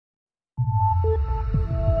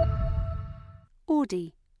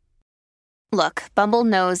Audi. Look, Bumble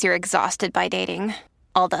knows you're exhausted by dating.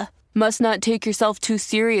 All the, must not take yourself too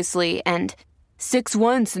seriously, and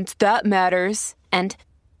 6'1" since that matters, and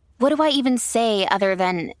what do I even say other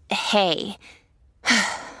than, hey?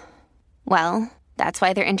 Well, that's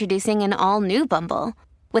why they're introducing an all-new Bumble,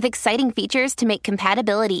 with exciting features to make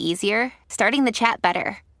compatibility easier, starting the chat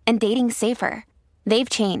better, and dating safer. They've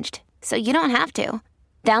changed, so you don't have to.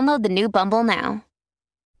 Download the new Bumble now.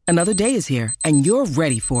 Another day is here, and you're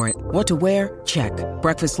ready for it. What to wear? Check.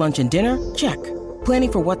 Breakfast, lunch, and dinner? Check.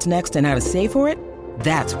 Planning for what's next and how to save for it?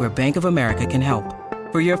 That's where Bank of America can help.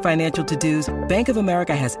 For your financial to-dos, Bank of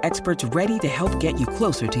America has experts ready to help get you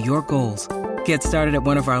closer to your goals. Get started at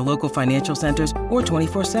one of our local financial centers or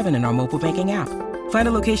 24/7 in our mobile banking app. Find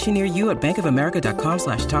a location near you at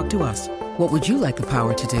bankofamerica.com/talktous. What would you like the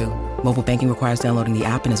power to do? Mobile banking requires downloading the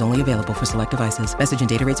app and is only available for select devices. Message and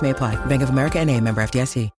data rates may apply. Bank of America N.A., member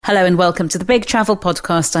FDIC. Hello and welcome to the Big Travel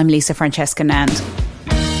Podcast. I'm Lisa Francesca Nand.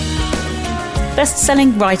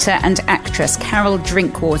 Best-selling writer and actress Carol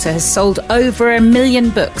Drinkwater has sold over 1 million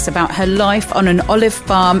books about her life on an olive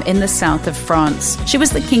farm in the south of France. She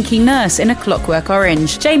was the kinky nurse in A Clockwork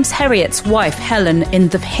Orange, James Herriot's wife Helen in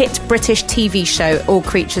the hit British TV show All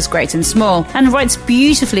Creatures Great and Small, and writes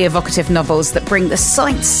beautifully evocative novels that bring the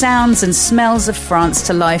sights, sounds and smells of France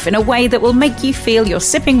to life in a way that will make you feel you're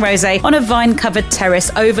sipping rosé on a vine-covered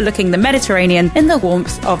terrace overlooking the Mediterranean in the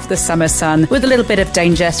warmth of the summer sun, with a little bit of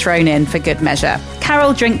danger thrown in for good measure.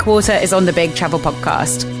 Carol Drinkwater is on the Big Travel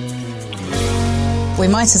Podcast. We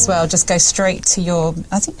might as well just go straight to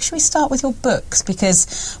should we start with your books?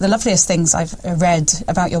 Because the loveliest things I've read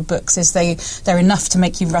about your books is they're enough to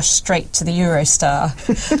make you rush straight to the Eurostar,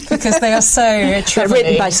 because they are so They're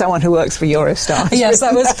written by someone who works for Eurostar. Yes,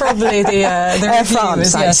 that was probably the Air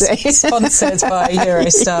France, I'd say. Sponsored by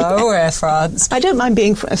Eurostar or Air France. I don't mind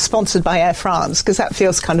being sponsored by Air France, because that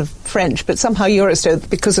feels kind of French, but somehow Eurostar,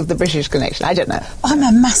 because of the British connection, I don't know. I'm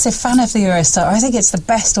a massive fan of the Eurostar. I think it's the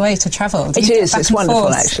best way to travel. It is. It's wonderful,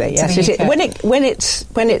 actually. Yes, it is.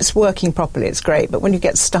 When it's working properly, it's great. But when you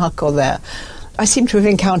get stuck or there, I seem to have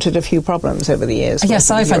encountered a few problems over the years. Yes,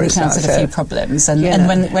 I've encountered a few problems, and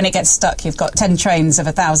when it gets stuck, you've got 10 trains of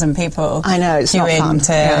 1,000 people. I know, it's not fun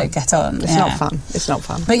to get on. It's not fun. It's not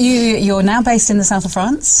fun. But you're now based in the south of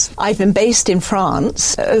France. I've been based in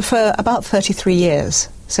France for about 33 years.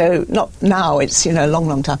 So not now, it's, a long,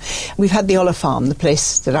 long time. We've had the olive farm, the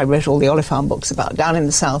place that I wrote all the olive farm books about, down in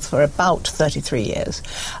the south for about 33 years.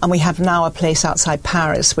 And we have now a place outside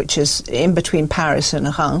Paris, which is in between Paris and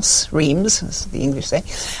Reims, as the English say.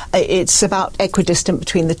 It's about equidistant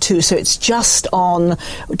between the two, so it's just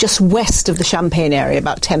west of the Champagne area,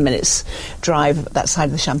 about 10 minutes drive that side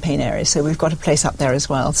of the Champagne area. So we've got a place up there as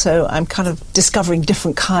well. So I'm kind of discovering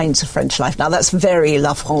different kinds of French life. Now that's very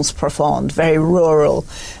La France profonde, very rural,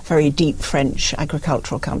 very deep French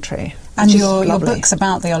agricultural country. And your books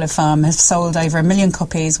about the olive farm have sold over 1 million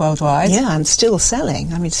copies worldwide. Yeah, and still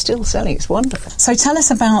selling. Still selling. It's wonderful. So tell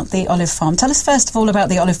us about the olive farm. Tell us first of all about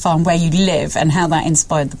the olive farm, where you live, and how that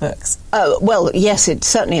inspired the books. Well, yes, it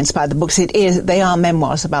certainly inspired the books. They are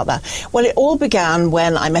memoirs about that. Well, it all began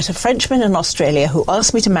when I met a Frenchman in Australia who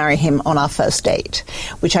asked me to marry him on our first date,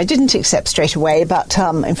 which I didn't accept straight away, but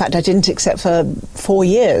in fact I didn't accept for 4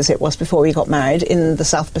 years. It was before we got married in the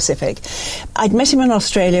South Pacific. I'd met him in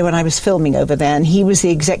Australia when I was filming over there, and he was the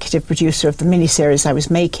executive producer of the miniseries I was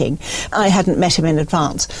making. I hadn't met him in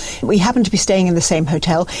advance. We happened to be staying in the same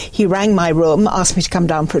hotel. He rang my room, asked me to come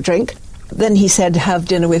down for a drink. Then he said, have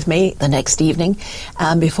dinner with me the next evening.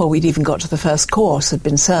 And before we'd even got to the first course had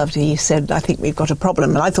been served, he said, I think we've got a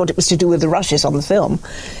problem. And I thought it was to do with the rushes on the film.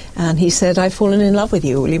 And he said, I've fallen in love with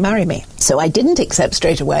you. Will you marry me? So I didn't accept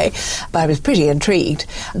straight away, but I was pretty intrigued.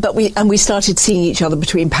 But we started seeing each other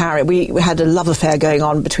between Paris. We had a love affair going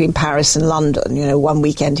on between Paris and London, one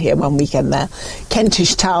weekend here, one weekend there.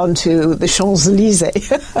 Kentish town to the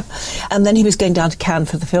Champs-Élysées. And then he was going down to Cannes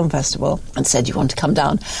for the film festival and said, you want to come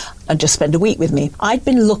down and just spend a week with me? I'd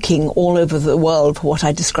been looking all over the world for what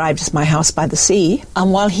I described as my house by the sea.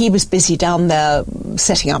 And while he was busy down there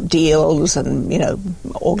setting up deals and,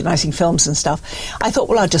 organising films and stuff, I thought,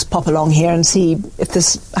 well, I'll just pop along here and see if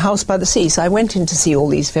there's a house by the sea. So I went in to see all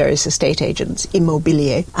these various estate agents,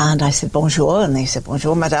 immobilier, and I said, bonjour, and they said,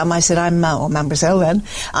 bonjour, madame. I said, or mademoiselle then,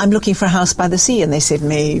 I'm looking for a house by the sea. And they said,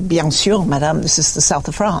 mais bien sûr, madame, this is the south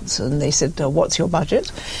of France. And they said, what's your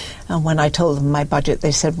budget? And when I told them my budget,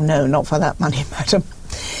 they said, no, not for that money, madam.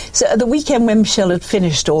 So at the weekend when Michel had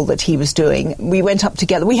finished all that he was doing, we went up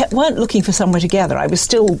together. We weren't looking for somewhere together. I was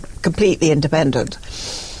still completely independent.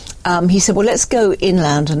 he said, well, let's go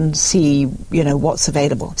inland and see, what's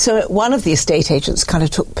available. So one of the estate agents kind of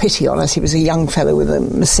took pity on us. He was a young fellow with a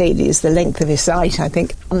Mercedes, the length of his sight, I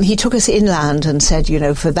think. He took us inland and said,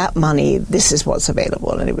 for that money, this is what's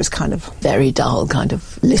available. And it was kind of very dull, kind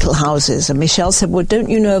of little houses. And Michel said, well, don't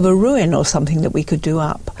you know of a ruin or something that we could do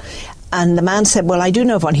up? And the man said, well, I do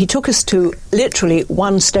know of one. He took us to literally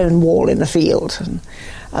one stone wall in the field.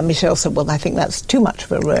 And Michel said, well, I think that's too much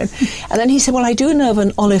of a ruin. And then he said, well, I do know of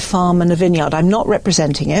an olive farm and a vineyard. I'm not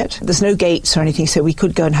representing it. There's no gates or anything, so we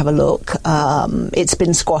could go and have a look. It's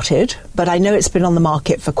been squatted, but I know it's been on the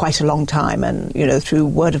market for quite a long time. And, through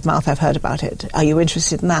word of mouth, I've heard about it. Are you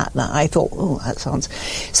interested in that? And I thought, oh, that sounds...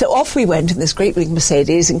 So off we went in this great big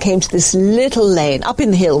Mercedes and came to this little lane. Up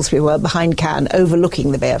in the hills we were, behind Cannes,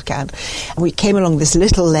 overlooking the Bay of Cannes. And we came along this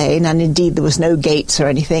little lane, and indeed there was no gates or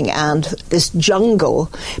anything, and this jungle...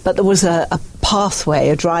 But there was a pathway,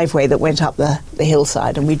 a driveway that went up the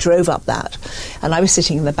hillside, and we drove up that. And I was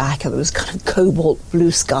sitting in the back, and there was kind of cobalt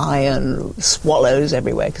blue sky and swallows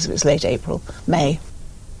everywhere because it was late April, May.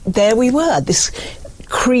 There we were, this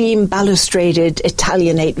cream balustraded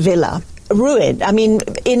Italianate villa. Ruined,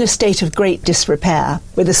 in a state of great disrepair,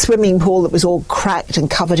 with a swimming pool that was all cracked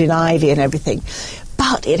and covered in ivy and everything.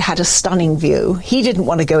 But it had a stunning view. He didn't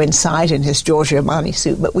want to go inside in his Giorgio Armani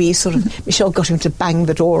suit, but we Michel got him to bang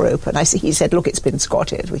the door open. He said, look, it's been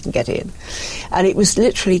squatted, we can get in. And it was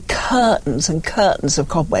literally curtains and curtains of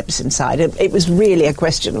cobwebs inside. It was really a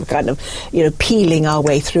question of kind of, peeling our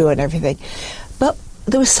way through and everything. But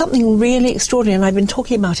there was something really extraordinary, and I've been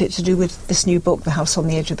talking about it to do with this new book, The House on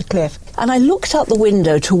the Edge of the Cliff. And I looked out the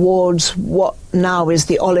window towards what now is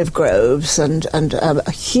the olive groves and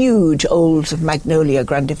a huge old magnolia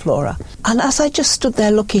grandiflora. And as I just stood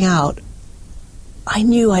there looking out, I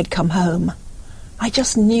knew I'd come home. I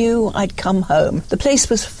just knew I'd come home. The place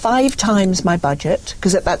was 5 times my budget,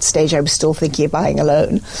 because at that stage I was still thinking of buying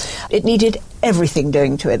alone. It needed everything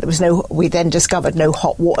doing to it. There was we then discovered no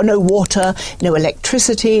hot water, no water, no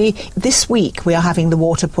electricity. This week we are having the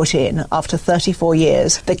water put in after 34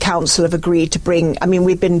 years. The council have agreed to bring,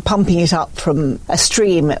 we've been pumping it up from a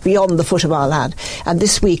stream beyond the foot of our land. And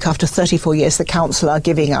this week, after 34 years, the council are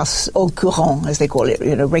giving us eau courant, as they call it,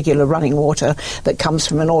 regular running water that comes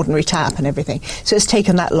from an ordinary tap and everything. So it's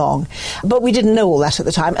taken that long. But we didn't know all that at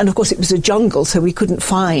the time. And of course it was a jungle, so we couldn't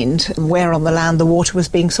find where on the land the water was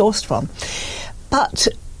being sourced from. But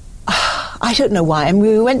I don't know why.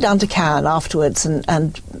 We went down to Cannes afterwards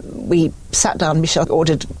and we sat down. Michel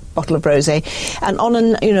ordered a bottle of rosé, and on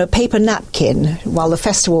a paper napkin while the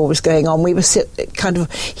festival was going on, we were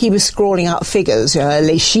he was scrawling out figures,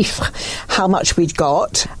 les chiffres, how much we'd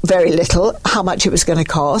got, very little, how much it was going to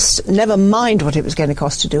cost, never mind what it was going to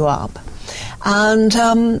cost to do up.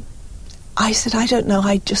 And I said, I don't know,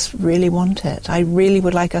 I just really want it. I really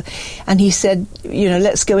would like And he said,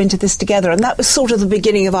 let's go into this together. And that was sort of the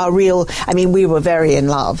beginning of our real... we were very in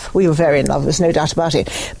love. There's no doubt about it.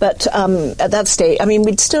 But at that stage,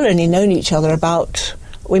 we'd still only known each other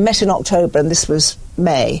we met in October, and this was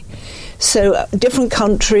May. So different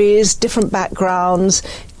countries, different backgrounds,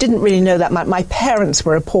 didn't really know that much. My parents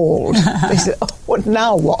were appalled. They said, oh,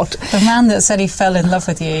 now what? The man that said he fell in love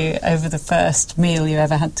with you over the first meal you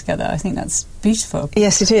ever had together, I think that's beautiful.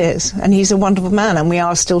 Yes, it is. And he's a wonderful man, and we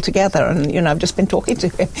are still together. And, I've just been talking to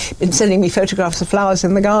him, been sending me photographs of flowers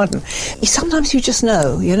in the garden. Sometimes you just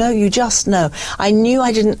know, you just know. I knew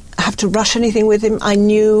I didn't have to rush anything with him.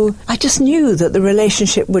 I just knew that the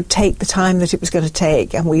relationship would take the time that it was going to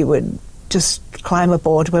take, and we would just climb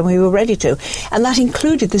aboard when we were ready to. And that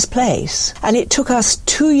included this place. And it took us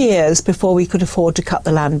 2 years before we could afford to cut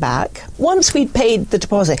the land back. Once we'd paid the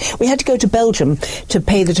deposit, we had to go to Belgium to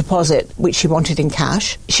pay the deposit, which she wanted in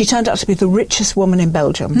cash. She turned out to be the richest woman in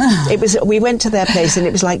Belgium. We went to their place, and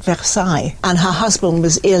it was like Versailles. And her husband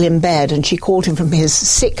was ill in bed, and she called him from his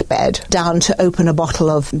sick bed down to open a bottle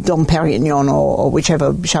of Dom Perignon or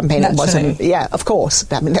whichever champagne it was. And, yeah, of course.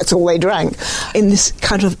 That's all they drank. In this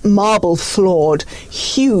kind of marble-floored,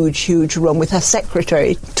 huge room with her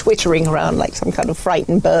secretary twittering around like some kind of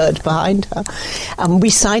frightened bird behind her. We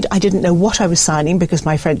signed. I didn't know what I was signing because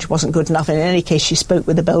my French wasn't good enough. And in any case, she spoke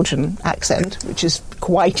with a Belgian accent, which is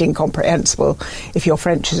quite incomprehensible if your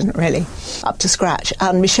French isn't really up to scratch.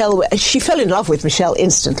 And she fell in love with Michel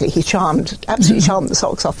instantly. He absolutely charmed the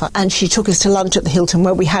socks off her. And she took us to lunch at the Hilton,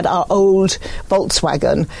 where we had our old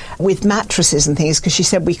Volkswagen with mattresses and things, because she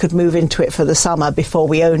said we could move into it for the summer before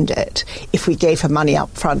we owned it. if we gave her money up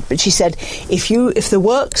front. But she said, if the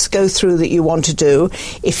works go through that you want to do,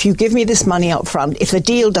 if you give me this money up front, if the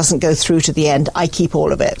deal doesn't go through to the end, I keep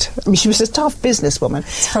all of it. I mean, she was a tough businesswoman.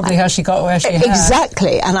 It's probably how she got where she had.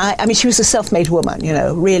 Exactly. And I mean, she was a self-made woman, you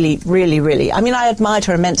know, really, really, really. I mean, I admired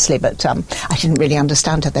her immensely, but I didn't really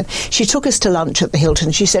understand her then. She took us to lunch at the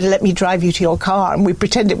Hilton. She said, let me drive you to your car. And we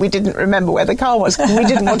pretended we didn't remember where the car was. We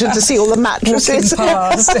didn't want her to see all the mattresses.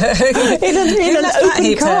 Past. in an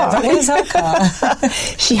open car. Where's her car?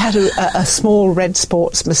 She had a small red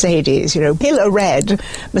sports Mercedes, you know, pillar red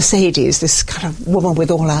Mercedes, this kind of woman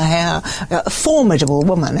with all her hair, a formidable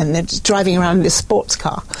woman, and they're driving around in this sports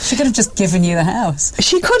car. She could have just given you the house.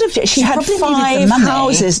 She could have. She had 5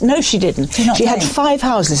 houses. No, she didn't. She had 5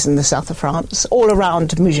 houses in the south of France, all around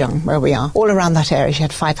Mougins, where we are, all around that area. She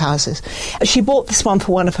had 5 houses. She bought this one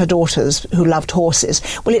for one of her daughters who loved horses.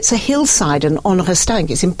 Well, it's a hillside and on Restingue.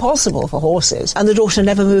 It's impossible for horses. And the daughter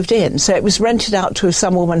never moved in. So it was rented out to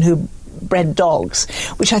some woman who bred dogs,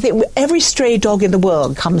 which I think every stray dog in the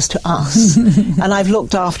world comes to us. And I've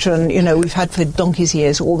looked after, and, you know, we've had for donkey's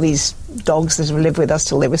years all these dogs that have lived with us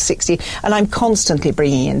till they were 60, and I'm constantly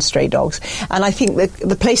bringing in stray dogs. And I think that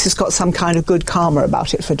the place has got some kind of good karma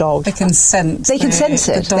about it for dogs. They can sense. They can sense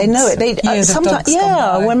it. They know it. Sometimes,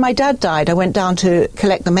 when my dad died, I went down to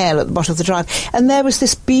collect the mail at the bottom of the drive, and there was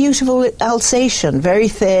this beautiful Alsatian, very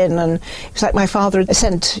thin, and it was like my father had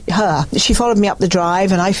sent her. She followed me up the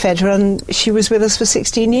drive, and I fed her, and she was with us for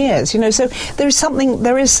 16 years. You know, so there is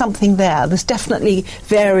something there. There's definitely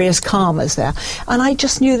various karmas there, and I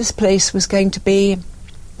just knew this place was going to be,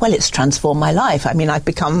 well, it's transformed my life. I mean, I've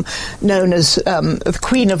become known as the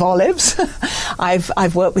Queen of Olives.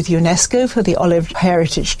 I've worked with UNESCO for the Olive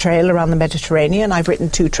Heritage Trail around the Mediterranean. I've written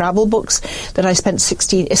 2 travel books that I spent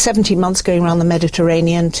 17 months going around the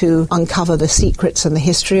Mediterranean to uncover the secrets and the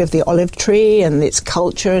history of the olive tree and its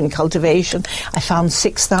culture and cultivation. I found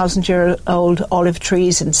 6,000-year-old olive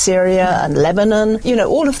trees in Syria and Lebanon. You know,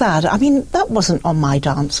 all of that. I mean, that wasn't on my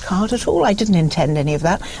dance card at all. I didn't intend any of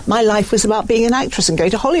that. My life was about being an actress and going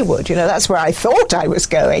to Hollywood. You know, that's where I thought I was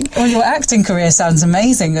going. Well, your acting career sounds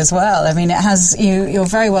amazing as well. I mean, it has you're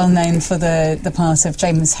very well known for the part of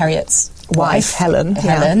James Herriot's wife, Helen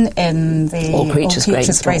in the All Creatures Great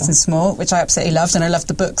and Small, which I absolutely loved, and I loved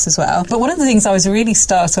the books as well. But one of the things I was really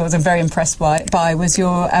startled and very impressed by was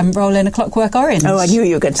your role in A Clockwork Orange. Oh, I knew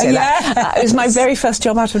you were going to say that. It was my very first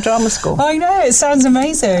job out of drama school. I know, it sounds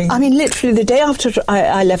amazing. I mean, literally the day after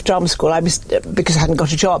I left drama school, I was, because I hadn't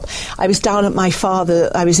got a job, I was down at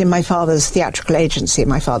I was in my father's theatrical agency.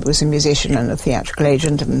 My father was a musician and a theatrical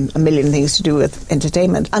agent and a million things to do with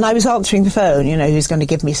entertainment. And I was answering the phone, you know, he was going to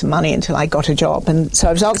give me some money until I got a job. And so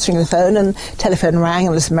I was answering the phone, and telephone rang,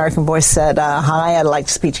 and this American voice said, hi, I'd like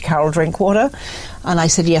to speak to Carol Drinkwater. And I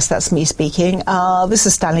said, yes, that's me speaking. This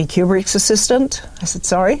is Stanley Kubrick's assistant. I said,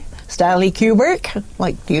 sorry? Stanley Kubrick?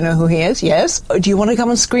 Like, do you know who he is? Yes. Do you want to come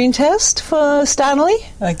and screen test for Stanley?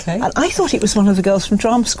 Okay. And I thought it was one of the girls from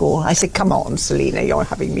drama school. I said, come on, Selina, you're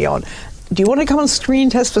having me on. Do you want to come and screen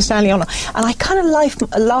test for Stanley or not? And I kind of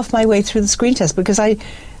laughed my way through the screen test because I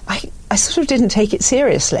sort of didn't take it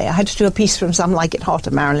seriously. I had to do a piece from Some Like It Hot,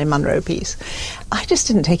 a Marilyn Monroe piece. I just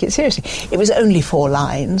didn't take it seriously. It was only 4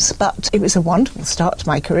 lines, but it was a wonderful start to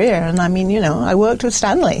my career. And I mean, you know, I worked with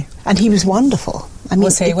Stanley, and he was wonderful. I mean,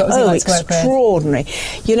 was he? What was he like to work with? Extraordinary.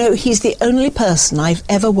 You know, he's the only person I've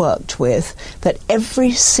ever worked with that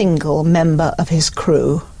every single member of his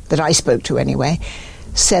crew, that I spoke to anyway,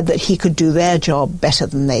 said that he could do their job better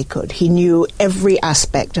than they could. He knew every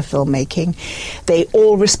aspect of filmmaking. They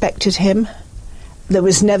all respected him. There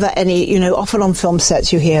was never any, you know, often on film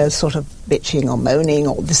sets you hear sort of bitching or moaning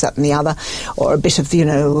or this, that and the other, or a bit of, you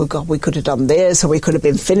know, oh God, we could have done this, or we could have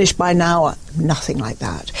been finished by now. Nothing like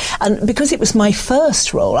that. And because it was my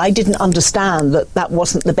first role, I didn't understand that that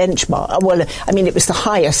wasn't the benchmark. Well, I mean, it was the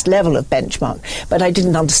highest level of benchmark, but I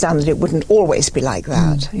didn't understand that it wouldn't always be like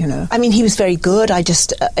that, you know. I mean, he was very good. I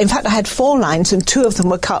just, in fact, I had 4 lines, and 2 of them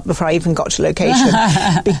were cut before I even got to location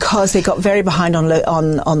because they got very behind on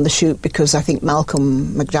the shoot, because I think Malcolm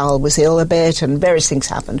McDowell was ill a bit and various things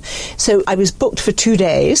happened. So I was booked for 2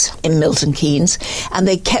 days in Milton Keynes, and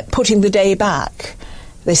they kept putting the day back.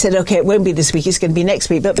 They said, OK, it won't be this week, it's going to be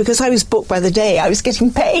next week. But because I was booked by the day, I was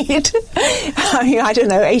getting paid. I mean, I don't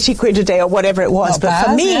know, 80 quid a day or whatever it was. Not but bad.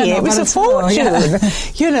 For me, it was a fortune. Yeah.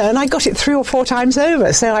 You know, and I got it 3 or 4 times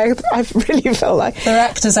over. So I really felt like... There are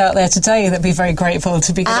actors out there today that'd be very grateful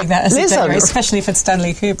to be getting that as a day, especially for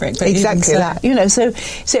Stanley Kubrick. But exactly that. You know, so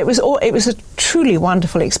it was a truly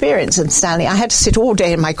wonderful experience. And Stanley, I had to sit all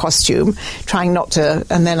day in my costume, trying not to...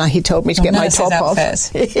 And then he told me to get my top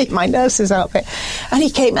off. My nurse's outfit. And he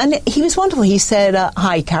came, and he was wonderful. He said,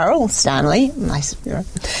 "Hi, Carol, Stanley." And I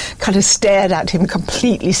kind of stared at him,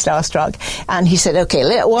 completely starstruck. And he said, "Okay,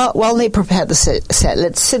 while they prepare the set,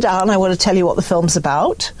 let's sit down. I want to tell you what the film's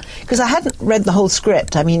about." Because I hadn't read the whole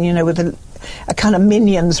script. I mean, with a kind of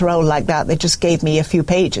Minions role like that, they just gave me a few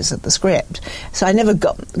pages of the script. So I never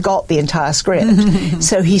got the entire script.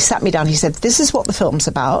 So he sat me down, he said, "This is what the film's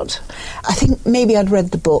about." I think maybe I'd read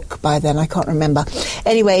the book by then, I can't remember.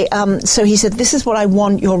 Anyway, so he said, "This is what I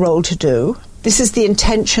want your role to do. This is the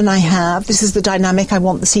intention I have. This is the dynamic I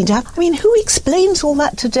want the scene to have." I mean, who explains all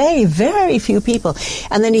that today? Very few people.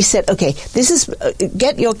 And then he said, "Okay, this is,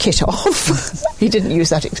 get your kit off." He didn't use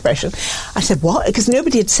that expression. I said, "What?" Because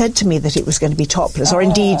nobody had said to me that it was going to be topless, or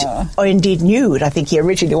indeed nude. I think he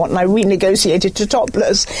originally wanted, and I renegotiated to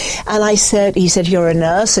topless. And he said, "You're a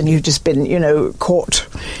nurse and you've just been, caught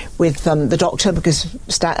with the doctor because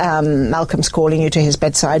Malcolm's calling you to his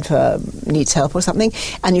bedside needs help or something,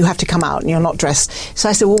 and you have to come out and you're not dressed." So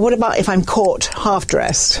I said, "Well, what about if I'm caught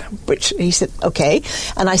half-dressed?" Which he said, "Okay."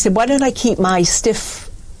 And I said, "Why don't I keep my stiff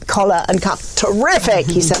collar and cuff?" "Terrific,"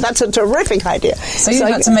 he said. "That's a terrific idea." So you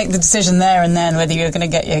had to make the decision there and then whether you were going to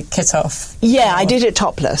get your kit off. Yeah, I did it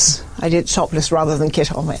topless. I did topless rather than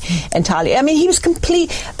kit on entirely. I mean, he was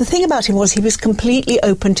the thing about him was he was completely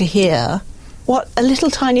open to hear what a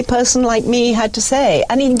little tiny person like me had to say,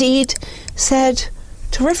 and indeed said,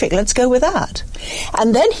 "Terrific, let's go with that."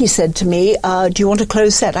 And then he said to me, "Do you want a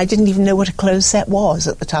closed set?" I didn't even know what a closed set was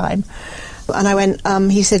at the time. And I went,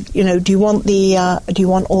 he said, "Do you want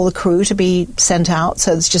all the crew to be sent out?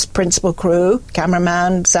 So it's just principal crew,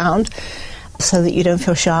 cameraman, sound, so that you don't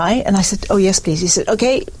feel shy?" And I said, "Oh, yes, please." He said,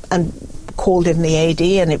 "Okay," and called in the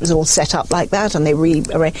AD, and it was all set up like that, and they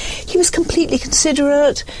rearranged. He was completely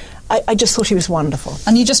considerate. I just thought he was wonderful.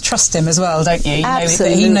 And you just trust him as well, don't you?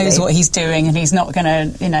 Absolutely. He knows what he's doing and he's not going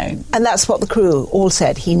to, And that's what the crew all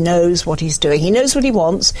said. He knows what he's doing. He knows what he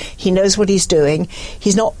wants. He knows what he's doing.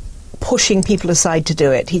 He's not pushing people aside to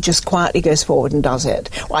do it. He just quietly goes forward and does it.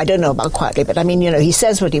 Well, I don't know about quietly, but I mean, he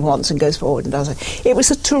says what he wants and goes forward and does it. It was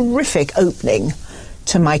a terrific opening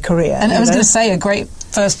to my career. And I was going to say, a great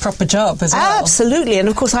first proper job as well. Absolutely. And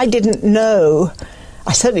of course, I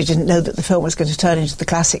certainly didn't know that the film was going to turn into the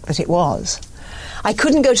classic that it was. I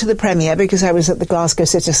couldn't go to the premiere because I was at the Glasgow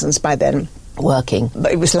Citizens by then working.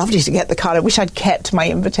 But it was lovely to get the card. I wish I'd kept my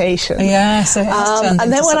invitation. Yeah, so it has turned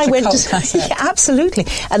and then into when such I went a cult classic. Yeah, absolutely.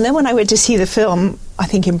 And then when I went to see the film, I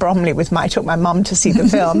think in Bromley I took my mum to see the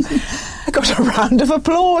film. I got a round of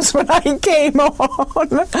applause when I came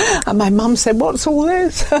on. And my mum said, "What's all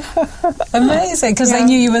this?" Amazing, because they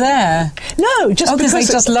knew you were there. No, just because they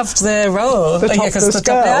just loved the role. The topless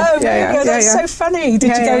girl. That's so funny.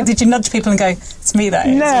 Did you nudge people and go, "It's me that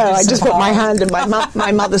is"? No, I just put my hand, and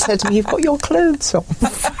my mother said to me, "You've got your clothes on."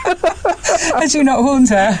 Did you not haunt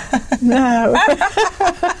her? No.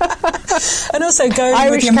 And also going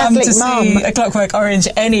Irish with your mum to Catholic see A Clockwork Orange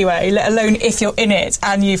anyway, let alone if you're in it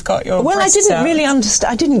and you've got your Well, I didn't really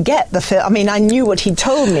understand. I didn't get the film. I mean, I knew what he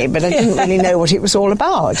told me, but I didn't really know what it was all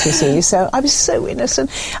about, you see. So I was so innocent.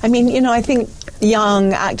 I mean, I think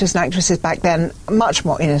young actors and actresses back then much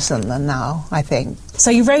more innocent than now, I think. So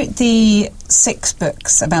you wrote the 6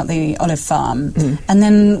 books about the olive farm, and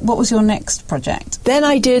then what was your next project? Then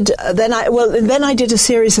I did a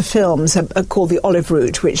series of films called The Olive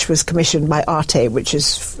Route, which was commissioned by Arte, which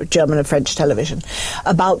is German and French television,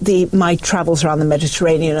 about my travels around the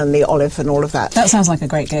Mediterranean and the olive and all of that. That sounds like a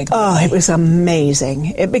great gig. Oh, it was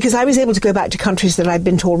amazing. Because I was able to go back to countries that I'd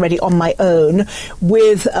been to already on my own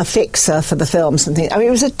with a fixer for the films and things. I mean,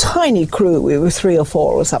 it was a tiny crew. We were 3 or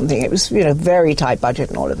 4 or something. It was, very tight budget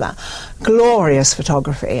and all of that. Glorious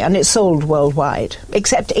photography, and it sold worldwide,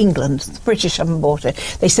 except England. The British haven't bought it.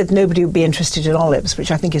 They said nobody would be interested in olives,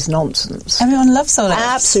 which I think is nonsense. Everyone loves olives.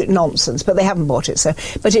 Absolute nonsense, but they haven't bought it.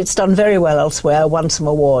 But it's done very well elsewhere, won some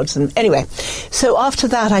awards. And anyway, so after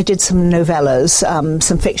that I did some novellas,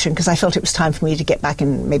 some fiction, because I felt it was time for me to get back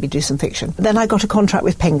and maybe do some fiction. Then I got a contract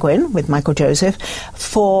with Penguin, with Michael Joseph,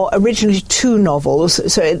 for originally 2 novels.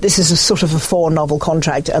 So this is a sort of a 4-novel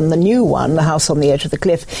contract, and the new one, The House on the Edge of the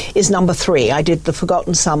Cliff, is number 3. I did The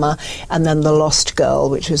Forgotten Summer and then The Lost Girl,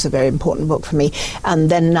 which was a very important book for me. And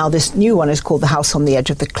then now this new one is called The House on the Edge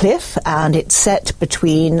of the Cliff, and it's set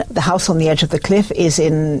between The House on the Edge of the Cliff is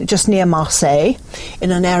in just near Marseille,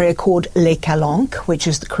 in an area called Les Calanques, which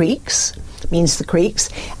is the creeks. Means the creeks,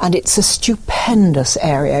 and it's a stupendous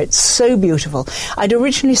area. It's so beautiful. I'd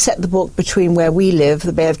originally set the book between where we live,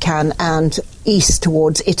 the Bay of Cannes, and east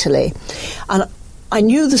towards Italy, and I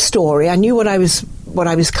knew the story. I knew what I was what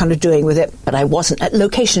I was kind of doing with it, but I wasn't.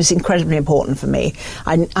 Location is incredibly important for me.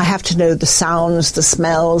 I have to know the sounds, the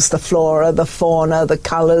smells, the flora, the fauna, the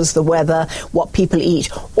colours, the weather, what people eat.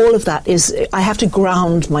 All of that I have to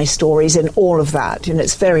ground my stories in all of that.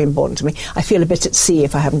 It's very important to me. I feel a bit at sea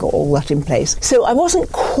if I haven't got all that in place. So I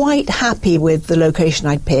wasn't quite happy with the location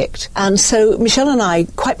I'd picked. And so Michel and I,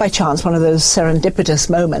 quite by chance, one of those serendipitous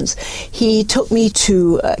moments, he took me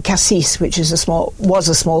to Cassis, which was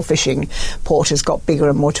a small fishing port, has got bigger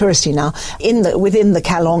and more touristy now, within the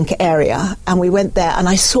Calanque area. And we went there and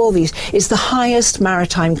I saw these. It's the highest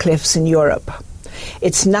maritime cliffs in Europe.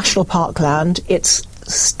 It's national parkland. It's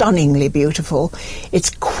stunningly beautiful.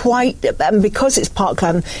 It's and because it's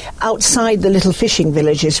parkland, outside the little fishing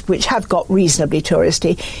villages, which have got reasonably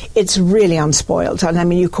touristy, it's really unspoiled. And I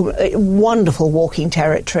mean, wonderful walking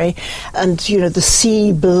territory, and the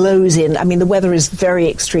sea blows in. I mean, the weather is very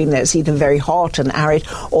extreme there. It's either very hot and arid,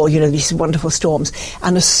 or these wonderful storms.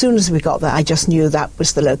 And as soon as we got there, I just knew that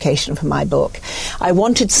was the location for my book. I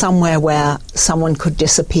wanted somewhere where someone could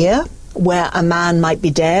disappear, where a man might be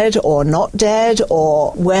dead or not dead,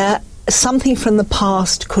 or where something from the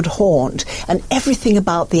past could haunt, and everything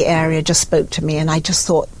about the area just spoke to me, and I just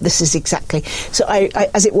thought, this is exactly. So I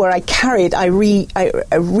as it were, I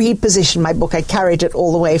repositioned my book. I carried it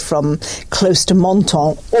all the way from close to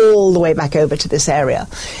Menton all the way back over to this area,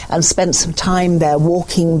 and spent some time there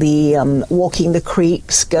walking the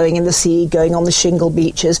creeks, going in the sea, going on the shingle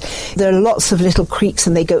beaches. There are lots of little creeks,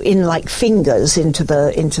 and they go in like fingers into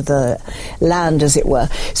the land, as it were.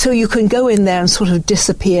 So you can go in there and sort of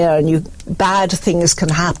disappear, and bad things can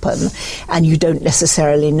happen, and you don't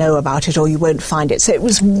necessarily know about it, or you won't find it. So it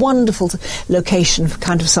was a wonderful location for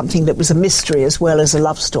kind of something that was a mystery as well as a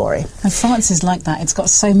love story. And France is like that. It's got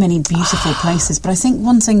so many beautiful places. But I think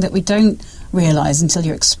one thing that we don't realise until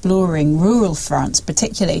you're exploring rural France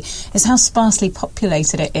particularly is how sparsely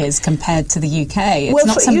populated it is compared to the UK. It's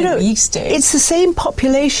not something we're used to. It's the same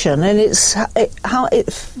population, and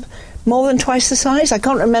more than twice the size? I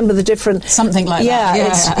can't remember the difference. Something like that.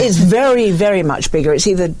 Yeah, it's very, very much bigger. It's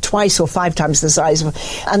either twice or 5 times the size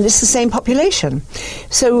and it's the same population.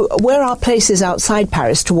 So where our place is outside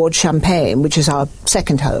Paris, towards Champagne, which is our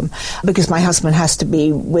second home, because my husband has to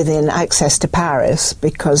be within access to Paris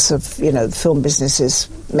because of, the film business is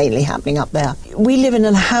mainly happening up there. We live in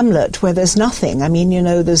a hamlet where there's nothing. I mean,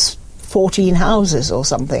 there's 14 houses or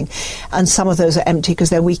something, and some of those are empty because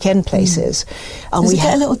they're weekend places. And Does it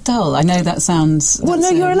get a little dull? I know that sounds... Well, no,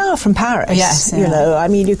 you're an hour from Paris. Yes, yeah. I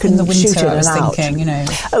mean, you can in the winter, shoot in and out. Thinking,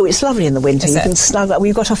 Oh, it's lovely in the winter. You can snuggle.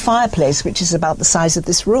 We've got a fireplace which is about the size of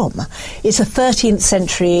this room. It's a 13th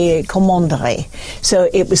century commanderie, so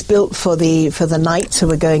it was built for the knights who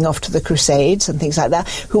were going off to the Crusades and things like that,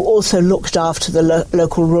 who also looked after the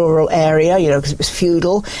local rural area, because it was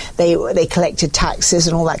feudal. They collected taxes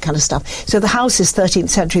and all that kind of stuff. So the house is 13th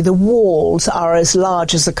century. The walls are as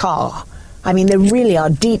large as a car. I mean, they really are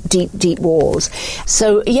deep, deep, deep walls.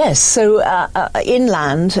 So, yes,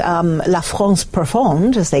 inland, La France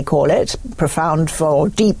Profonde, as they call it, profound for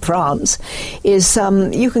deep France, is,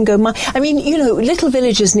 you can go... little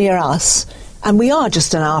villages near us, and we are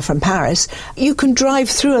just an hour from Paris, you can drive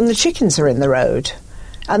through and the chickens are in the road.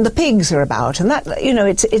 And the pigs are about, and that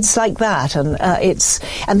it's like that, and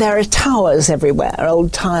and there are towers everywhere,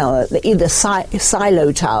 old towers, either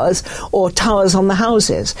silo towers or towers on the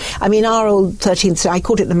houses. I mean, our old 13th, I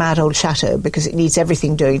called it the Mad Old Chateau because it needs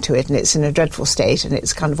everything doing to it, and it's in a dreadful state, and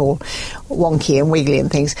it's kind of all wonky and wiggly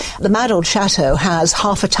and things. The Mad Old Chateau has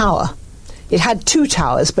half a tower. It had 2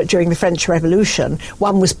 towers, but during the French Revolution,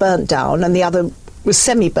 one was burnt down and the other was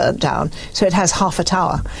semi-burnt down, so it has half a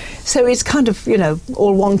tower. So it's kind of,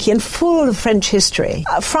 all wonky and full of French history.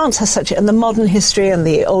 France has and the modern history and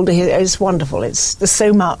the older history, it's wonderful. There's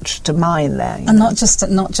so much to mine there. And not just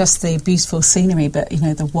the beautiful scenery, but,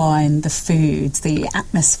 the wine, the food, the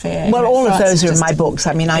atmosphere. Well, all of those are in my books.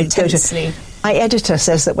 I mean, my editor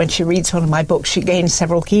says that when she reads one of my books, she gains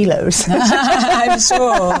several kilos. I'm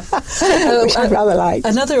sure. Which I rather like.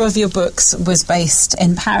 Another of your books was based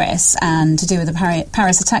in Paris and to do with the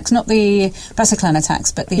Paris attacks, not the Bataclan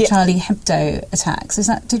attacks, but the Charlie Hebdo attacks.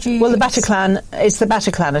 Did you... Well, it's the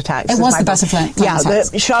Bataclan attacks. It was the Bataclan attacks.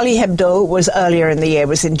 The Charlie Hebdo was earlier in the year,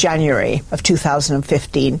 was in January of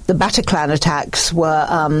 2015. The Bataclan attacks were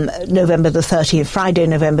Friday, November the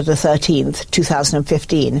 13th,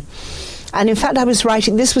 2015. And in fact, I was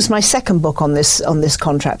writing... This was my second book on this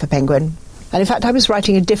contract for Penguin. And in fact, I was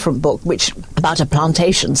writing a different book, about a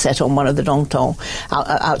plantation set on one of the Dentons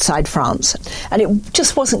outside France. And it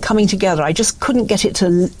just wasn't coming together. I just couldn't get it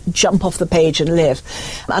to jump off the page and live.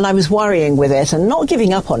 And I was worrying with it and not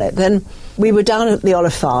giving up on it. Then We were down at the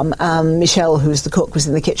olive farm. Michelle, who's the cook, was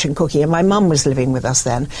in the kitchen cooking, and my mum was living with us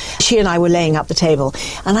then. She and I were laying up the table,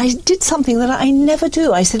 and I did something that I never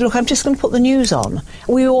do. I said, look, I'm just going to put the news on.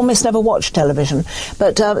 We almost never watch television.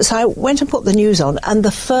 But so I went and put the news on, and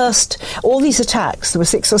all these attacks, there were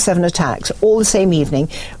 6 or 7 attacks, all the same evening,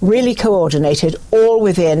 really coordinated, all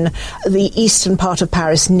within the eastern part of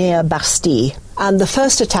Paris near Bastille. And the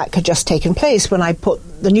first attack had just taken place when I put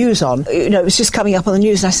the news on. It was just coming up on the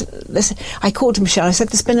news, and I said, listen, I called to Michelle, I said,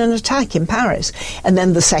 there's been an attack in Paris. And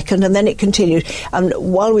then the second, and then it continued. And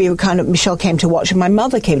while we were Michelle came to watch, and my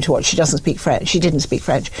mother came to watch. She doesn't speak French. She didn't speak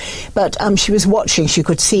French. But she was watching. She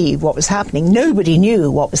could see what was happening. Nobody knew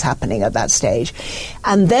what was happening at that stage.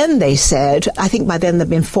 And then they said, I think by then there'd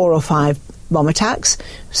been 4 or 5 bomb attacks,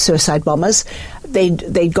 suicide bombers.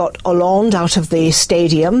 They got Hollande out of the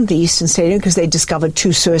stadium, the Eastern Stadium, because they discovered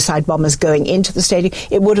 2 suicide bombers going into the stadium.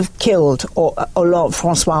 It would have killed Hollande,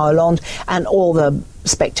 Francois Hollande, and all the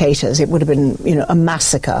spectators. It would have been, a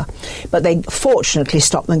massacre. But they fortunately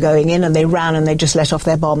stopped them going in, and they ran and they just let off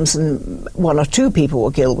their bombs, and 1 or 2 people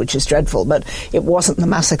were killed, which is dreadful. But it wasn't the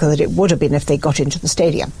massacre that it would have been if they got into the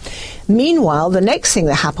stadium. Meanwhile, the next thing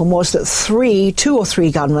that happened was that 2 or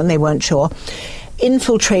 3 gunmen, they weren't sure,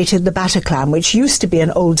 infiltrated the Bataclan, which used to be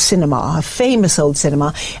an old cinema, a famous old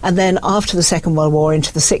cinema, and then after the Second World War,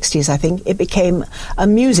 into the 60s, I think, it became a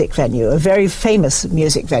music venue, a very famous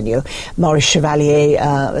music venue. Maurice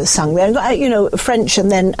Chevalier sung there, French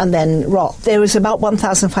and then rock. There was about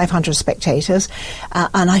 1,500 spectators,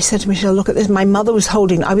 and I said to Michelle, look at this. My mother was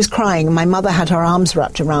I was crying, and my mother had her arms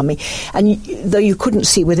wrapped around me, and though you couldn't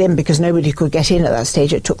see within because nobody could get in at that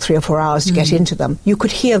stage, it took 3 or 4 hours to get into them, you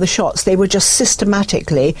could hear the shots. They were just systematically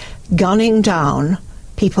gunning down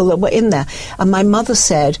people that were in there. And my mother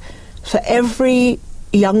said, for every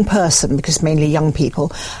young person, because mainly young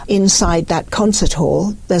people, inside that concert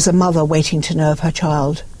hall, there's a mother waiting to know if her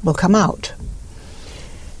child will come out.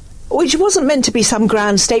 Which wasn't meant to be some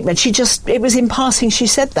grand statement. It was in passing she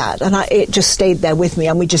said that, and it just stayed there with me,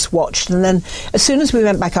 and we just watched. And then as soon as we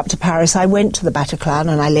went back up to Paris, I went to the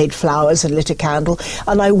Bataclan, and I laid flowers and lit a candle,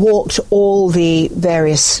 and I walked all the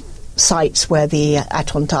various sites where the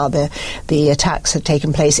attentat, the attacks had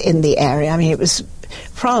taken place in the area. I mean,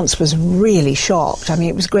 France was really shocked. I mean,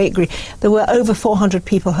 it was great grief. There were over 400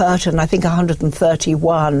 people hurt, and I think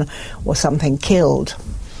 131 or something killed.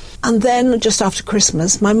 And then, just after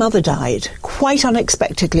Christmas, my mother died. Quite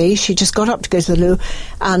unexpectedly. She just got up to go to the loo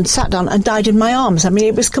and sat down and died in my arms. I mean,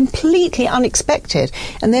 it was completely unexpected.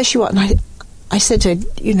 And there she was. And I said to her,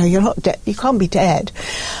 you're not dead. You can't be dead.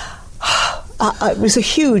 It was a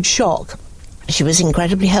huge shock. She was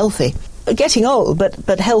incredibly healthy. Getting old,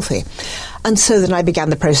 but healthy. And so then I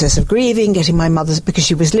began the process of grieving, getting my mother's, because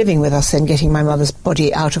she was living with us then, getting my mother's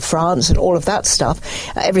body out of France and all of that stuff.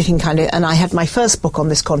 Everything and I had my first book on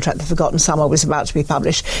this contract, The Forgotten Summer, was about to be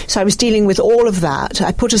published. So I was dealing with all of that.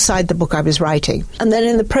 I put aside the book I was writing. And then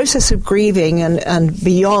in the process of grieving and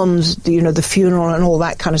beyond, the funeral and all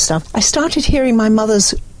that kind of stuff, I started hearing my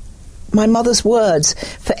mother's words.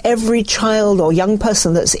 For every child or young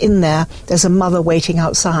person that's in there's a mother waiting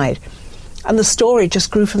outside. And the story just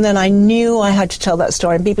grew from then. I knew I had to tell that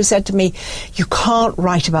story. And people said to me, you can't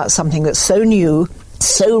write about something that's so new,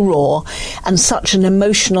 so raw, and such an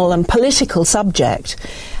emotional and political subject.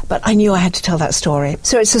 But I knew I had to tell that story.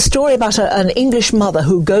 So it's a story about an English mother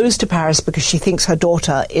who goes to Paris because she thinks her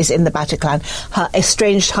daughter is in the Bataclan. Her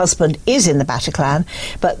estranged husband is in the Bataclan,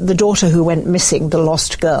 but the daughter who went missing, the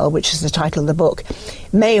lost girl, which is the title of the book,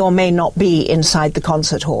 may or may not be inside the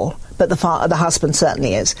concert hall. But the husband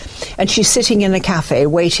certainly is. And she's sitting in a cafe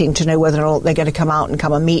waiting to know whether or not they're going to come out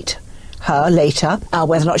and meet her later,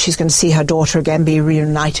 whether or not she's going to see her daughter again, be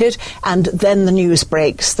reunited. And then the news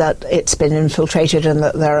breaks that it's been infiltrated and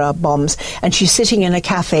that there are bombs. And she's sitting in a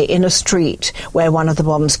cafe in a street where one of the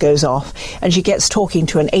bombs goes off. And she gets talking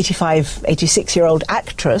to an 86-year-old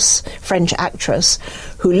actress, French actress,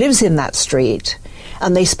 who lives in that street.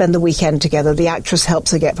 And they spend the weekend together. The actress helps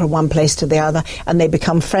her get from one place to the other, and they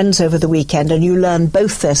become friends over the weekend, and you learn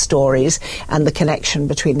both their stories and the connection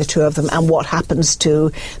between the two of them and what happens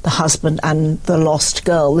to the husband and the lost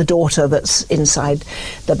girl, the daughter that's inside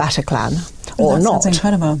the Bataclan. Or that not. Sounds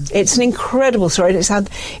incredible. It's an incredible story. It's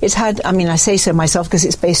had, I mean, I say so myself because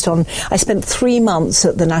it's based on, I spent 3 months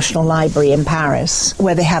at the National Library in Paris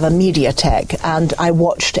where they have a mediathèque, and I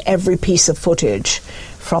watched every piece of footage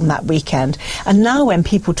from that weekend. And now when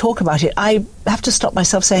people talk about it, I have to stop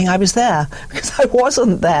myself saying I was there, because I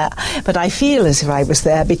wasn't there. But I feel as if I was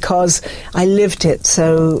there because I lived it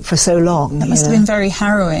for so long. It must have been very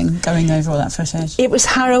harrowing going over all that footage. It was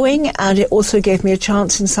harrowing, and it also gave me a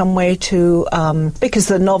chance in some way to, because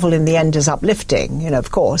the novel in the end is uplifting,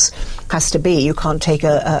 of course, has to be. You can't take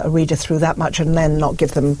a reader through that much and then not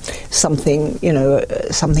give them something,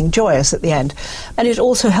 something joyous at the end. And it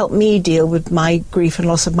also helped me deal with my grief and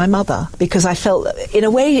loss of my mother, because I felt,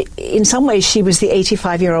 in some ways, she was the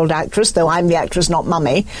 85-year-old actress, though I'm the actress, not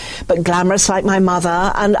Mummy, but glamorous like my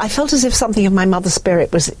mother. And I felt as if something of my mother's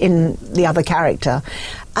spirit was in the other character.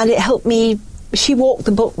 And it helped me. She walked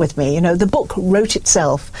the book with me. The book wrote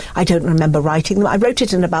itself. I don't remember writing them. I wrote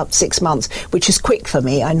it in about 6 months, which is quick for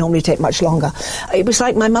me. I normally take much longer. It was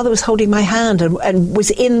like my mother was holding my hand and was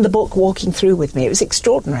in the book walking through with me. It was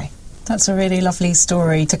extraordinary. That's a really lovely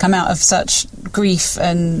story to come out of such grief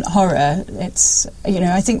and horror. It's,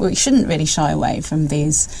 I think we shouldn't really shy away from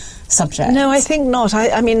these subjects. No, I think not.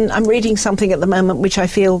 I mean, I'm reading something at the moment which I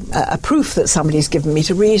feel a proof that somebody's given me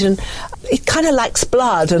to read, and it kind of lacks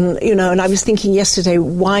blood. And, and I was thinking yesterday,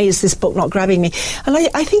 why is this book not grabbing me? And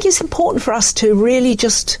I think it's important for us to really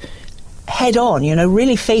just head on,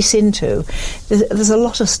 really face into. There's a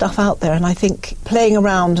lot of stuff out there, and I think playing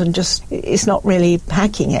around and just is not really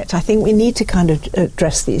hacking it. I think we need to kind of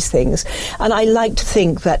address these things. And I like to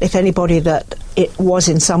think that if anybody that it was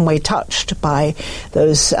in some way touched by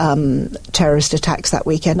those terrorist attacks that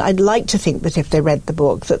weekend, I'd like to think that if they read the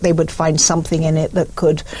book, that they would find something in it that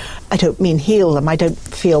could, I don't mean heal them, I don't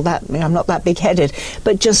feel that, I'm not that big-headed,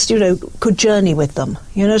 but just, could journey with them,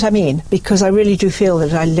 you know what I mean? Because I really do feel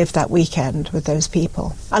that I lived that weekend with those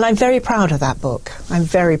people. And I'm very proud of that book. I'm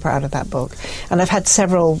very proud of that book. And I've had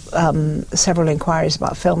several inquiries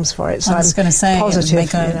about films for it, so I was going to say, positive,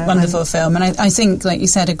 it would make a wonderful film. And I think, like you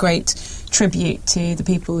said, a great tribute to the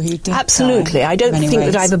people who did. Absolutely. I don't think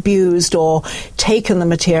that I've abused or taken the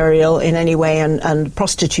material in any way and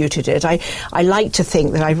prostituted it. I like to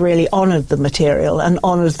think that I've really honoured the material and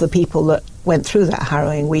honoured the people that went through that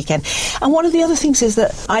harrowing weekend. And one of the other things is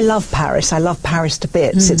that I love Paris. I love Paris to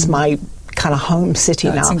bits. It's my kind of home city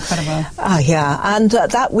now. It's incredible. Yeah, and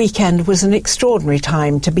that weekend was an extraordinary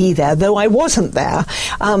time to be there, though I wasn't there.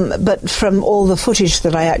 But from all the footage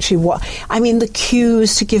that I actually I mean, the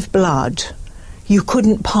queues to give blood. You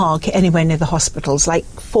couldn't park anywhere near the hospitals, like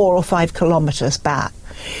 4 or 5 kilometres back.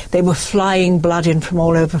 They were flying blood in from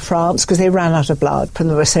all over France because they ran out of blood from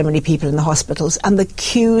there were so many people in the hospitals. And the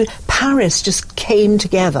queue, Paris just came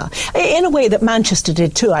together in a way that Manchester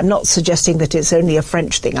did too. I'm not suggesting that it's only a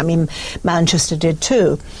French thing. I mean, Manchester did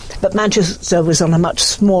too. But Manchester was on a much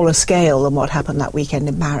smaller scale than what happened that weekend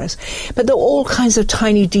in Paris. But there were all kinds of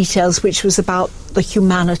tiny details which was about the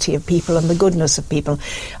humanity of people and the goodness of people.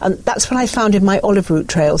 And that's what I found in my olive root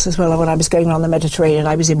trails as well. When I was going around the Mediterranean,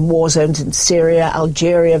 I was in war zones in Syria,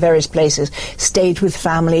 Algeria, various places, stayed with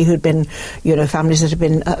family who'd been, families that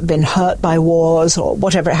had been hurt by wars or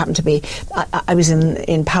whatever it happened to be. I was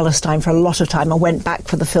in Palestine for a lot of time. I went back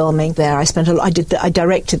for the filming there. I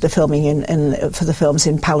directed the filming for the films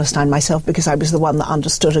in Palestine myself because I was the one that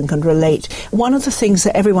understood and could relate. One of the things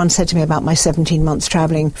that everyone said to me about my 17 months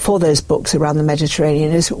travelling for those books around the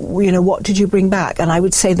Mediterranean is, what did you bring back? And I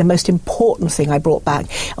would say the most important thing I brought back,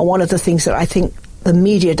 and one of the things that I think the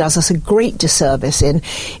media does us a great disservice in,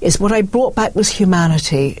 is what I brought back was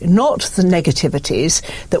humanity, not the negativities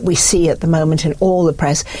that we see at the moment in all the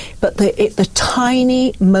press, but the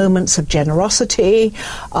tiny moments of generosity,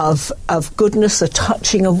 of goodness, the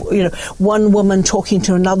touching of one woman talking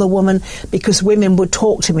to another woman, because women would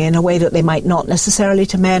talk to me in a way that they might not necessarily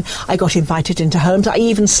to men. I got invited into homes. I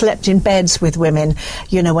even slept in beds with women.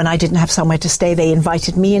 When I didn't have somewhere to stay, they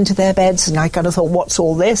invited me into their beds, and I kind of thought, what's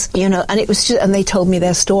all this? And it was just, and they told me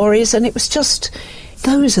their stories, and it was just,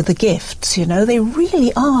 those are the gifts, they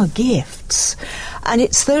really are gifts. And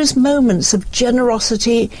it's those moments of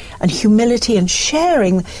generosity and humility and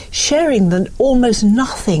sharing the almost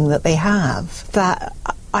nothing that they have that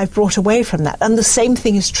I've brought away from that. And the same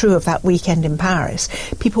thing is true of that weekend in Paris.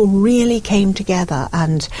 People really came together,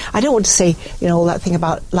 and I don't want to say, all that thing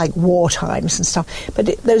about like war times and stuff,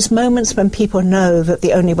 but those moments when people know that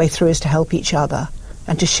the only way through is to help each other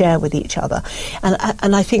and to share with each other. And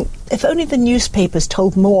I think if only the newspapers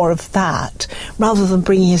told more of that, rather than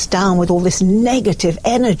bringing us down with all this negative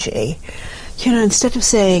energy, instead of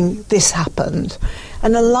saying this happened,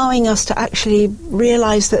 and allowing us to actually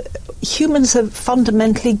realise that humans are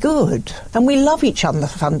fundamentally good and we love each other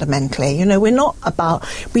fundamentally.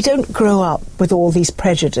 We don't grow up with all these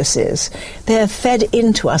prejudices. They're fed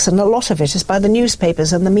into us, and a lot of it is by the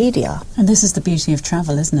newspapers and the media. And this is the beauty of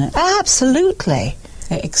travel, isn't it? Absolutely.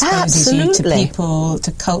 It exposes you to people,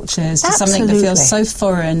 to cultures, to something that feels so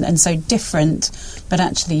foreign and so different, but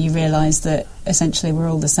actually you realise that essentially we're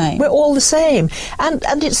all the same. We're all the same. And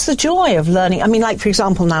it's the joy of learning. I mean, like, for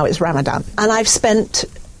example, now it's Ramadan, and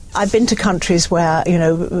I've been to countries where, you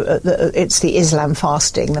know, it's the Islam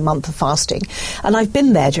fasting, the month of fasting, and I've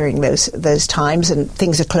been there during those times, and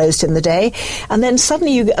things are closed in the day, and then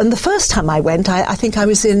suddenly and the first time I went, I think I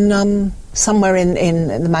was in somewhere in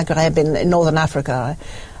the Maghreb, in northern Africa,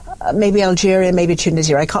 maybe Algeria, maybe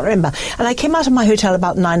Tunisia, I can't remember, and I came out of my hotel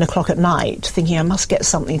about 9 o'clock at night, thinking I must get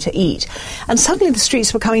something to eat, and suddenly the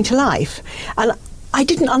streets were coming to life, and I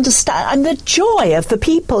didn't understand. And the joy of the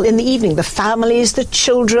people in the evening, the families, the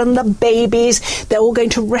children, the babies, they're all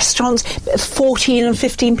going to restaurants, 14 and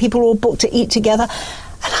 15 people all booked to eat together.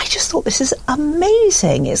 And I just thought, this is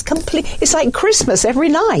amazing. It's like Christmas every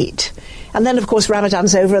night. And then, of course,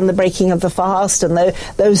 Ramadan's over and the breaking of the fast and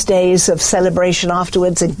those days of celebration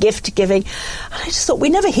afterwards and gift giving. And I just thought, we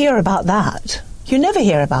never hear about that. You never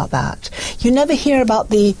hear about that. You never hear about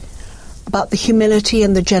the humility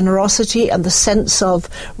and the generosity and the sense of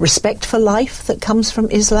respect for life that comes from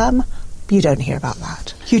Islam. You don't hear about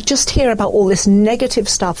that. You just hear about all this negative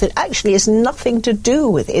stuff that actually has nothing to do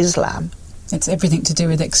with Islam. It's everything to do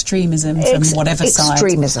with extremism from whatever side.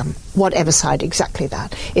 Extremism, whatever side, exactly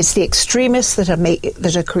that. It's the extremists that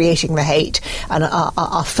are creating the hate and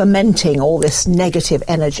are fermenting all this negative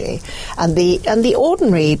energy. And the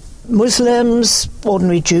ordinary Muslims,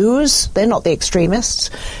 ordinary Jews, they're not the extremists.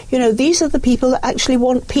 You know, these are the people that actually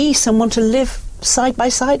want peace and want to live side by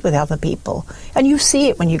side with other people. And you see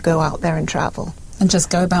it when you go out there and travel. And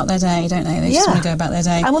just go about their day, don't they? They just want to go about their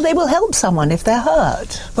day. And well, they will help someone if they're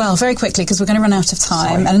hurt. Well, very quickly, because we're going to run out of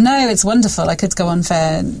time. Sorry. And no, it's wonderful. I could go on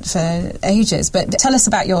for ages. But tell us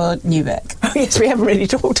about your new book. Oh, yes, we haven't really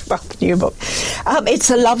talked about the new book.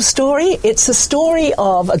 It's a love story. It's a story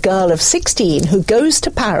of a girl of 16 who goes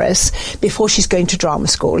to Paris before she's going to drama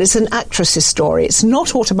school. It's an actress's story. It's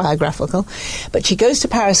not autobiographical. But she goes to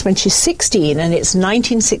Paris when she's 16, and it's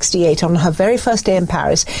 1968. On her very first day in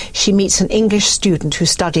Paris, she meets an English student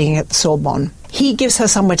who's studying at the Sorbonne. He gives her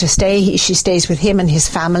somewhere to stay. She stays with him and his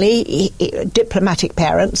family, diplomatic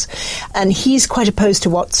parents, and he's quite opposed to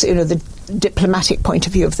what's, you know, the diplomatic point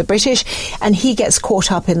of view of the British, and he gets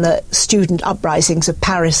caught up in the student uprisings of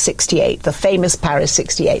Paris 68, the famous Paris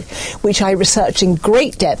 68, which I researched in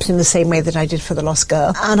great depth in the same way that I did for The Lost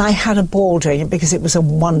Girl, and I had a ball doing it because it was a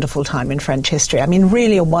wonderful time in French history. I mean,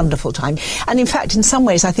 really a wonderful time. And in fact, in some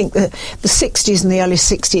ways, I think the 60s and the early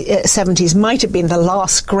 70s might have been the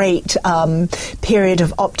last great period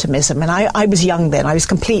of optimism. And I was young then. I was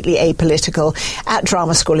completely apolitical at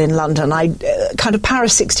drama school in London. Kind of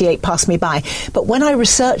Paris 68 passed me by. But when I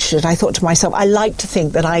researched it, I thought to myself, I like to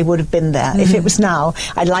think that I would have been there. If it was now,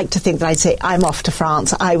 I'd like to think that I'd say, I'm off to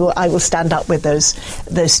France. I will stand up with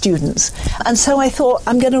those students. And so I thought,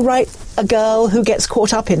 I'm going to write a girl who gets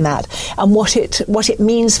caught up in that and what it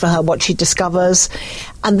means for her, what she discovers.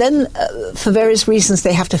 And then, for various reasons,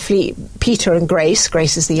 they have to flee. Peter and Grace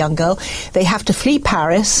is the young girl, they have to flee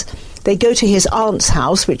Paris. They go to his aunt's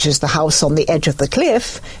house, which is the house on the edge of the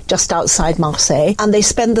cliff, just outside Marseille, and they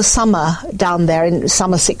spend the summer down there in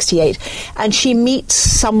summer 68. And she meets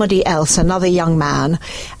somebody else, another young man,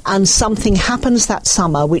 and something happens that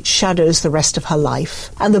summer which shadows the rest of her life.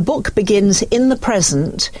 And the book begins in the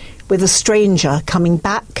present with a stranger coming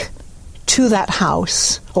back to that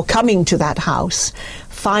house, or coming to that house,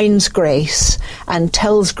 finds Grace and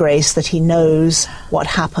tells Grace that he knows what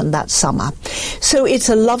happened that summer. So it's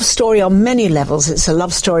a love story on many levels. It's a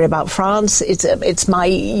love story about France. It's my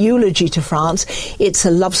eulogy to France. It's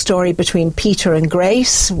a love story between Peter and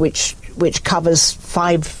Grace, which covers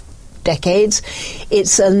 5 decades.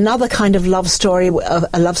 It's another kind of love story,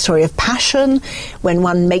 a love story of passion when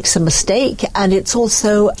one makes a mistake, and it's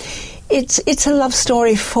also it's a love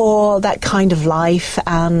story for that kind of life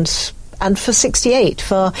and for 68,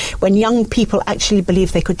 for when young people actually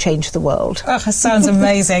believe they could change the world. Oh, it sounds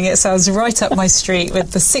amazing. It sounds right up my street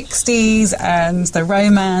with the 60s and the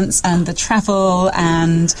romance and the travel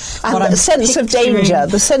and the sense of danger.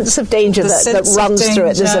 The sense of danger that runs through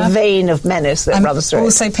it. There's a vein of menace that runs through it.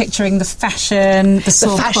 Also picturing the fashion, the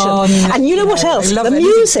Sorbonne. And you know what else? The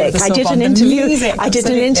music. I did an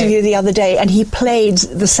interview the other day, and he played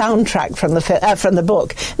the soundtrack from the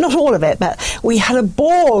book. Not all of it, but we had a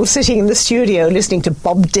ball sitting in the studio listening to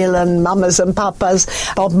Bob Dylan, Mamas and Papas,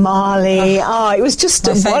 Bob Marley. It was just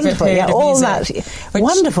wonderful. Yeah, all music, that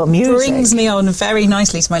wonderful music. Brings me on very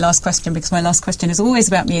nicely to my last question, because my last question is always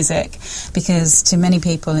about music, because to many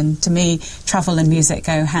people and to me, travel and music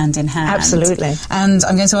go hand in hand. Absolutely. And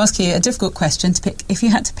I'm going to ask you a difficult question to pick. If you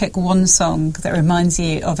had to pick one song that reminds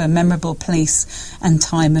you of a memorable place and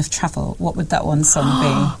time of travel, what would that one song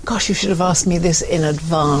be? Gosh, you should have asked me this in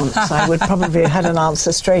advance. I would probably have had an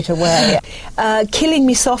answer straight away. Killing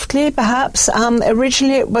Me Softly, perhaps.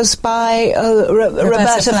 Originally it was by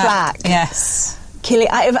Roberta Flack. Yes.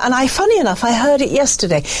 Funny enough, I heard it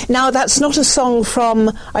yesterday. Now, that's not a song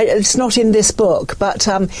from, it's not in this book, but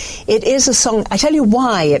it is a song. I tell you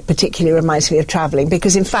why it particularly reminds me of travelling,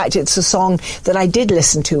 because in fact it's a song that I did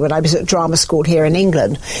listen to when I was at drama school here in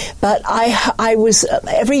England. But I was,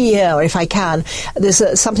 every year, if I can,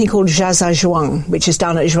 there's something called Jazz à Juin, which is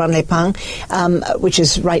down at Juan-les-Pins, which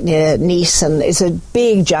is right near Nice, and it's a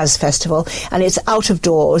big jazz festival, and it's out of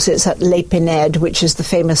doors. It's at Les Pinèdes, which is the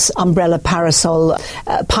famous umbrella parasol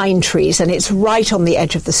pine trees, and it's right on the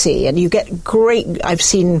edge of the sea, and you get great. I've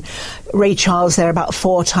seen Ray Charles there about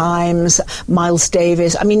 4 times, Miles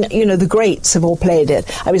Davis. I mean, you know, the greats have all played it.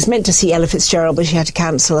 I was meant to see Ella Fitzgerald, but she had to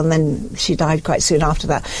cancel, and then she died quite soon after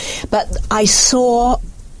that. But I saw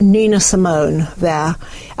Nina Simone there,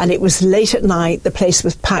 and it was late at night. The place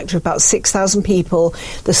was packed with about 6,000 people.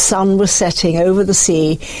 The sun was setting over the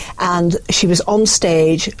sea, and she was on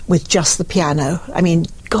stage with just the piano. I mean,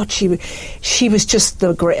 God, she was just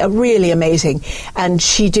really amazing. And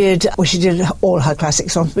she did all her classic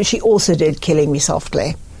songs, but she also did Killing Me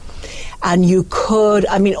Softly. And you could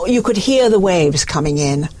hear the waves coming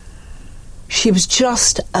in. She was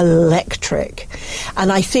just electric.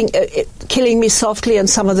 And I think Killing Me Softly and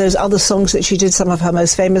some of those other songs that she did, some of her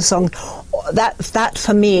most famous songs, that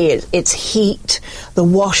for me, it's heat, the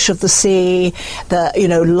wash of the sea, the, you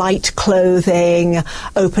know, light clothing,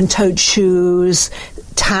 open-toed shoes,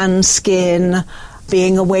 tan skin,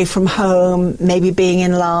 being away from home, maybe being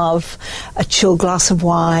in love, a chill glass of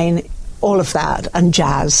wine, all of that, and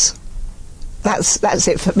jazz. That's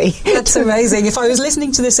it for me. That's amazing. If I was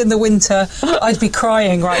listening to this in the winter, I'd be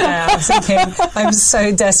crying right now, thinking, I'm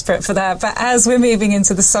so desperate for that. But as we're moving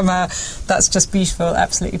into the summer, that's just beautiful,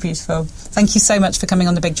 absolutely beautiful. Thank you so much for coming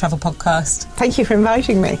on the Big Travel Podcast. Thank you for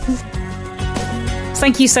inviting me.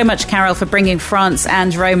 Thank you so much, Carol, for bringing France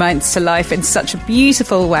and romance to life in such a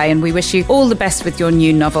beautiful way, and we wish you all the best with your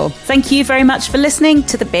new novel. Thank you very much for listening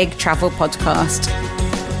to the Big Travel Podcast.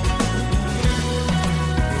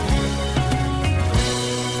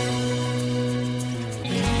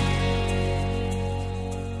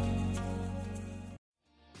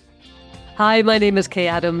 Hi, my name is Kay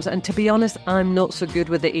Adams, and to be honest, I'm not so good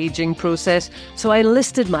with the ageing process, so I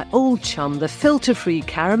enlisted my old chum, the filter-free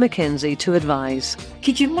Cara McKenzie, to advise.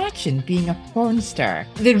 Could you imagine being a porn star?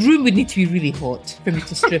 The room would need to be really hot for me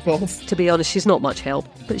to strip off. To be honest, she's not much help,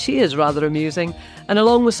 but she is rather amusing. And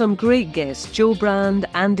along with some great guests, Joe Brand,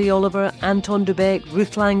 Andy Oliver, Anton Dubeck,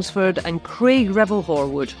 Ruth Langsford and Craig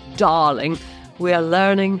Revel-Horwood, darling, we are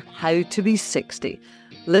learning how to be 60.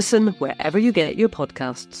 Listen wherever you get your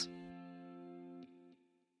podcasts.